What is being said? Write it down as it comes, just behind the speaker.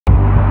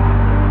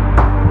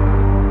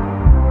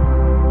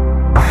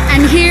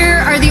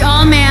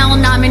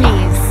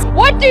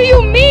do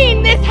you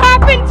mean this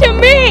happened to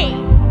me?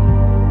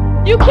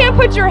 You can't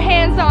put your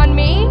hands on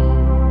me.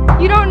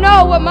 You don't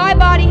know what my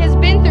body has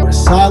been through. We're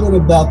silent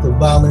about the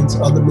violence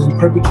other men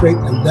perpetrate,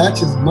 and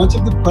that's as much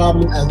of the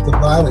problem as the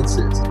violence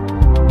is.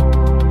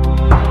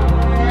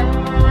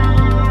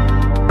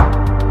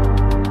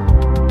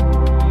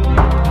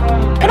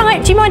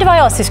 Do you mind if I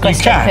ask this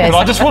question? You can, but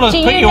I just want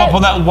to pick you up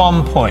on that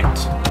one point.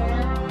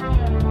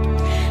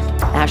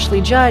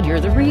 Ashley Judd, you're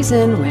the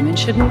reason women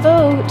shouldn't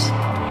vote.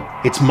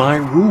 It's my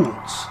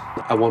rules.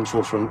 I want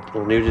full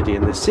frontal nudity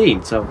in this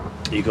scene, so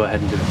you go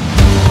ahead and do it.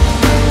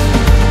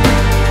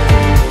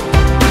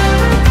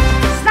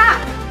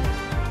 Stop!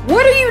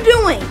 What are you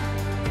doing?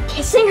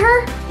 Kissing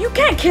her? You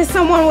can't kiss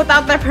someone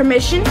without their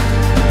permission.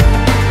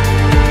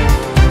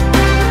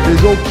 It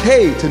is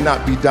okay to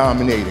not be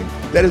dominating.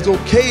 That it's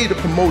okay to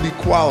promote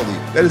equality.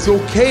 That it's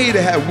okay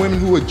to have women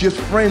who are just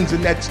friends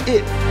and that's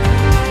it.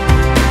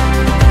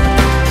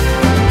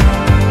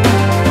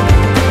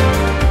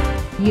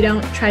 You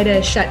don't try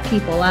to shut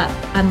people up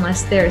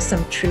unless there is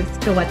some truth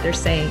to what they're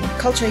saying.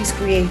 Culture is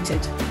created.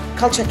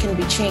 Culture can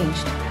be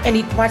changed, and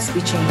it must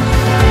be changed.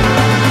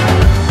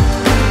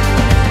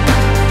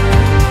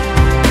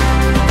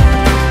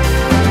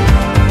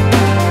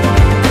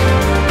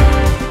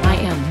 I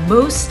am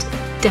most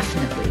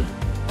definitely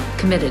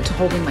committed to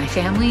holding my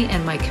family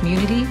and my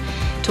community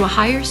to a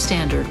higher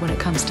standard when it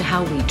comes to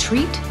how we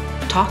treat,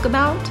 talk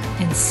about,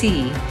 and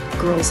see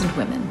girls and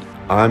women.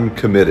 I'm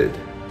committed.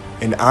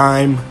 And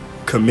I'm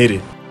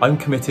committed. I'm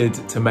committed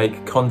to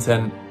make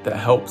content that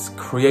helps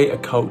create a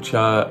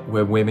culture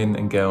where women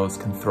and girls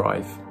can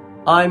thrive.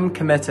 I'm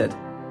committed.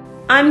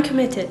 I'm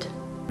committed.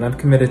 And I'm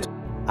committed.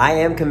 I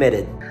am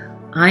committed.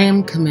 I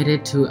am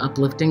committed to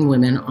uplifting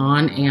women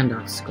on and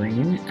off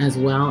screen, as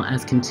well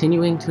as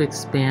continuing to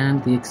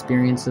expand the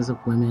experiences of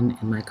women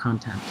in my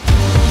content.